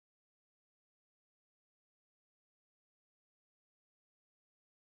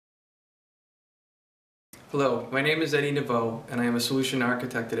Hello, my name is Eddie Naveau, and I am a solution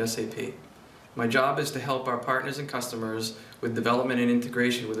architect at SAP. My job is to help our partners and customers with development and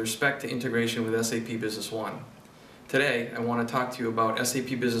integration with respect to integration with SAP Business One. Today, I want to talk to you about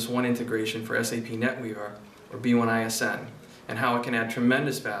SAP Business One integration for SAP NetWeaver, or B1iSN, and how it can add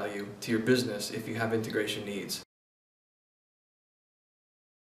tremendous value to your business if you have integration needs.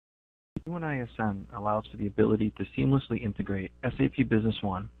 B1iSN allows for the ability to seamlessly integrate SAP Business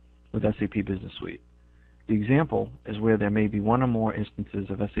One with SAP Business Suite. The example is where there may be one or more instances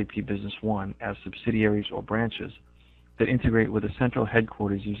of SAP Business One as subsidiaries or branches that integrate with a central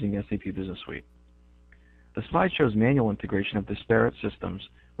headquarters using SAP Business Suite. The slide shows manual integration of disparate systems,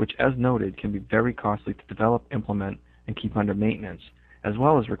 which, as noted, can be very costly to develop, implement, and keep under maintenance, as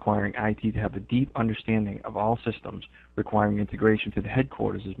well as requiring IT to have a deep understanding of all systems requiring integration to the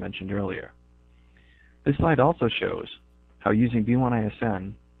headquarters as mentioned earlier. This slide also shows how using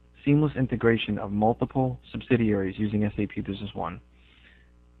B1iSN, seamless integration of multiple subsidiaries using SAP Business One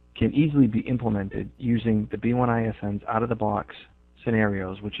can easily be implemented using the B1iSN's out-of-the-box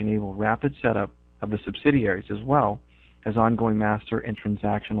scenarios, which enable rapid setup of the subsidiaries as well as ongoing master and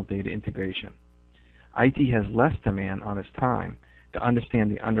transactional data integration. IT has less demand on its time to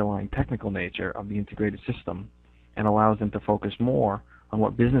understand the underlying technical nature of the integrated system and allows them to focus more on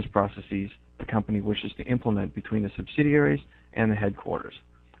what business processes the company wishes to implement between the subsidiaries and the headquarters,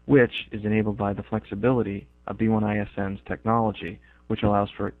 which is enabled by the flexibility of B1iSN's technology, which allows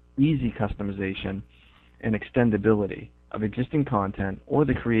for easy customization and extendability of existing content or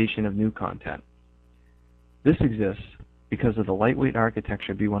the creation of new content. This exists because of the lightweight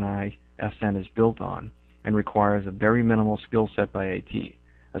architecture B1iSN is built on and requires a very minimal skill set by IT,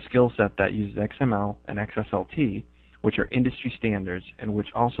 a skill set that uses XML and XSLT, which are industry standards and which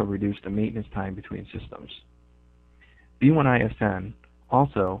also reduce the maintenance time between systems. B1iSN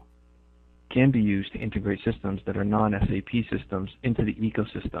also can be used to integrate systems that are non-SAP systems into the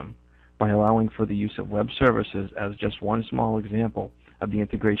ecosystem by allowing for the use of web services as just one small example of the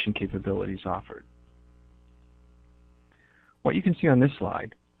integration capabilities offered. What you can see on this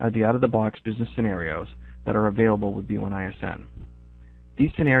slide are the out-of-the-box business scenarios that are available with B1iSN.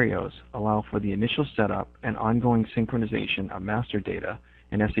 These scenarios allow for the initial setup and ongoing synchronization of master data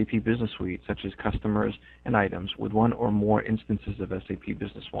in SAP Business Suite, such as customers and items, with one or more instances of SAP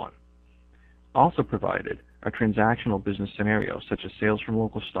Business One. Also provided are transactional business scenarios, such as sales from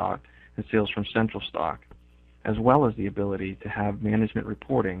local stock and sales from central stock, as well as the ability to have management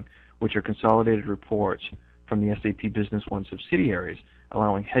reporting, which are consolidated reports from the SAP Business One subsidiaries,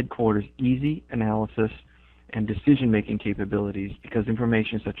 allowing headquarters easy analysis and decision-making capabilities because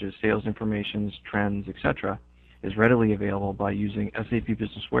information such as sales information, trends, etc., is readily available by using SAP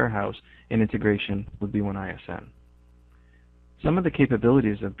Business Warehouse in integration with B1iSN. Some of the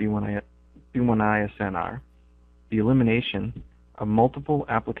capabilities of B1iSN are the elimination of multiple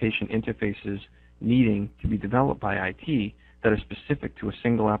application interfaces needing to be developed by IT that are specific to a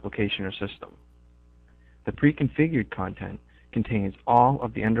single application or system. The pre-configured content contains all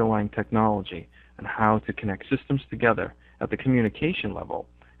of the underlying technology and how to connect systems together at the communication level,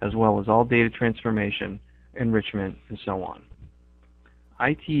 as well as all data transformation, enrichment, and so on.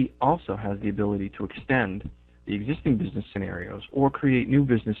 IT also has the ability to extend the existing business scenarios or create new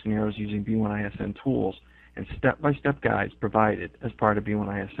business scenarios using B1iSN tools and step-by-step guides provided as part of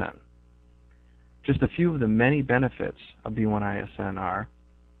B1iSN. Just a few of the many benefits of B1iSN are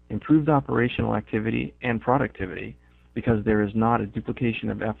improved operational activity and productivity because there is not a duplication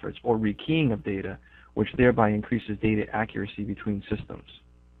of efforts or rekeying of data, which thereby increases data accuracy between systems.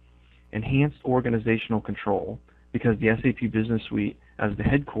 Enhanced organizational control because the SAP Business Suite as the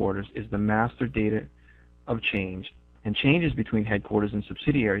headquarters is the master data of change, and changes between headquarters and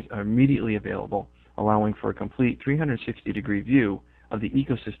subsidiaries are immediately available, allowing for a complete 360-degree view of the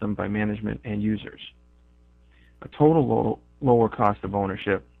ecosystem by management and users. A total lower cost of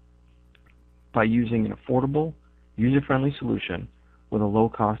ownership by using an affordable, user-friendly solution with a low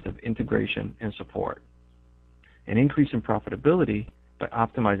cost of integration and support. An increase in profitability by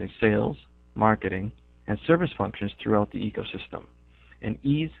optimizing sales, marketing, and service functions throughout the ecosystem, and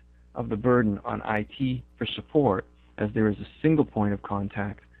ease of the burden on IT for support as there is a single point of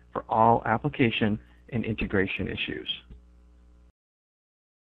contact for all application and integration issues.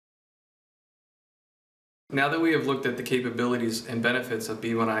 Now that we have looked at the capabilities and benefits of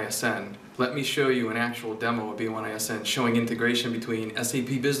B1iSN, let me show you an actual demo of B1iSN showing integration between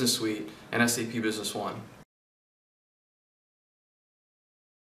SAP Business Suite and SAP Business One.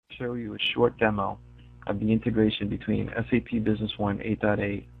 Show you a short demo of the integration between SAP Business One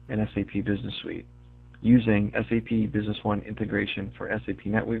 8.8 and SAP Business Suite using SAP Business One integration for SAP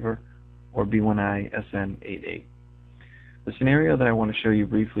NetWeaver, or B1iSN 8.8. The scenario that I want to show you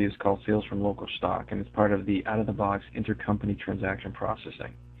briefly is called sales from local stock, and it's part of the out-of-the-box intercompany transaction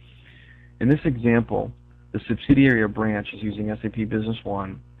processing. In this example, the subsidiary or branch is using SAP Business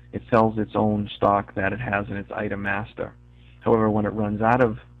One. It sells its own stock that it has in its item master. However, when it runs out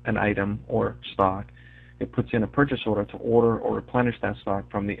of an item or stock, it puts in a purchase order to order or replenish that stock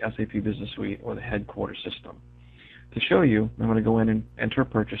from the SAP Business Suite or the headquarters system. To show you, I'm going to go in and enter a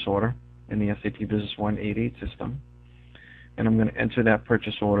purchase order in the SAP Business One 8.8 system. And I'm going to enter that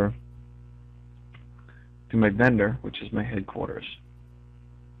purchase order to my vendor, which is my headquarters.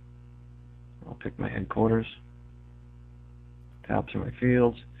 I'll pick my headquarters, tab through my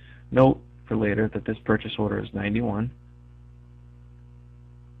fields. Note for later that this purchase order is 91.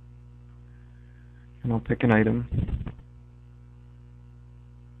 And I'll pick an item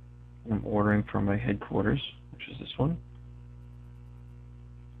I'm ordering from my headquarters, which is this one.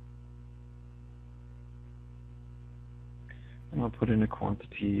 And I'll put in a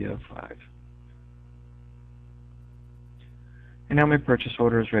quantity of 5. And now my purchase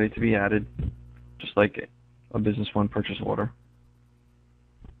order is ready to be added, just like a Business One purchase order.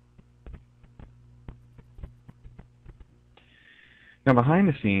 Now behind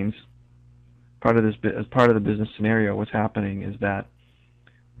the scenes, as part of the business scenario, what's happening is that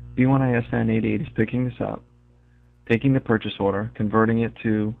B1iSN 8.8 is picking this up, taking the purchase order, converting it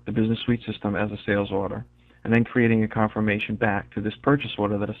to the Business Suite system as a sales order, and then creating a confirmation back to this purchase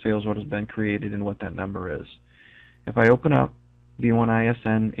order that a sales order has been created and what that number is. If I open up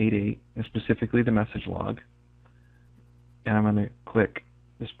B1iSN 8.8, and specifically the message log, and I'm going to click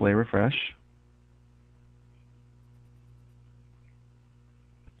Display Refresh,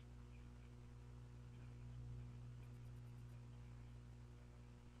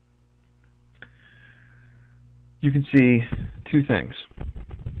 you can see two things.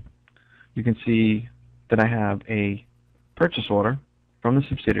 You can see that I have a purchase order from the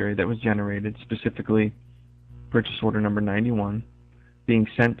subsidiary that was generated, specifically purchase order number 91, being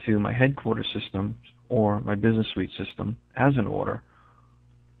sent to my headquarters system or my Business Suite system as an order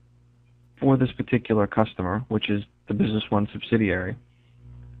for this particular customer, which is the Business One subsidiary,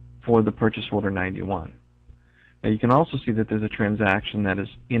 for the purchase order 91. Now you can also see that there's a transaction that is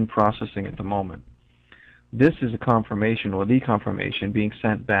in processing at the moment. This is a confirmation, or the confirmation, being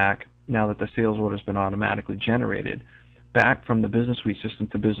sent back now that the sales order has been automatically generated, back from the Business Suite system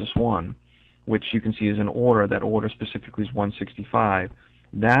to Business One, which you can see is an order. That order specifically is 165.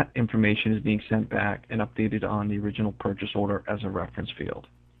 That information is being sent back and updated on the original purchase order as a reference field.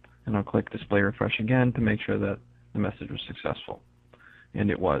 And I'll click Display Refresh again to make sure that the message was successful. And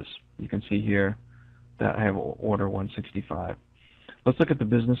it was. You can see here that I have order 165. Let's look at the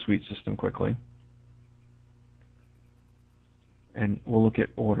Business Suite system quickly. And we'll look at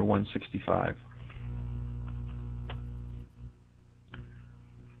order 165.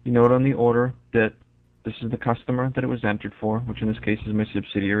 You note on the order that this is the customer that it was entered for, which in this case is my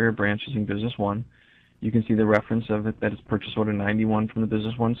subsidiary or branch using Business One. You can see the reference of it, that it's purchase order 91 from the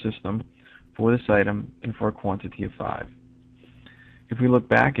Business One system for this item and for a quantity of 5. If we look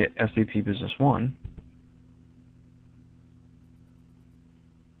back at SAP Business One,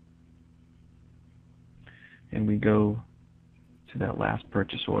 and we go to that last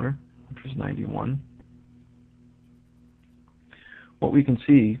purchase order, which was 91, what we can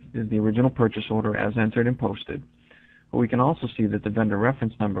see is the original purchase order as entered and posted, but we can also see that the vendor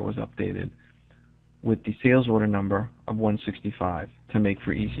reference number was updated with the sales order number of 165 to make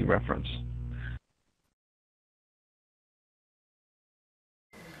for easy reference.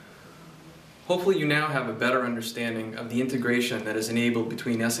 Hopefully you now have a better understanding of the integration that is enabled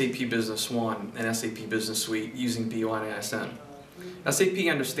between SAP Business One and SAP Business Suite using B1iSN. SAP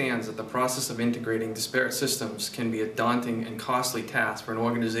understands that the process of integrating disparate systems can be a daunting and costly task for an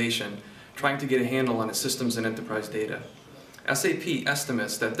organization trying to get a handle on its systems and enterprise data. SAP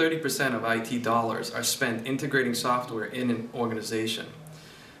estimates that 30% of IT dollars are spent integrating software in an organization.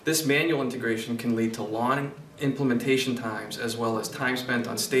 This manual integration can lead to long implementation times as well as time spent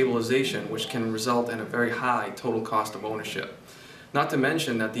on stabilization, which can result in a very high total cost of ownership. Not to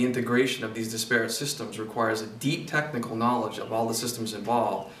mention that the integration of these disparate systems requires a deep technical knowledge of all the systems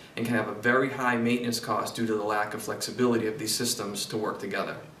involved and can have a very high maintenance cost due to the lack of flexibility of these systems to work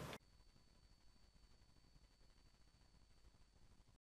together.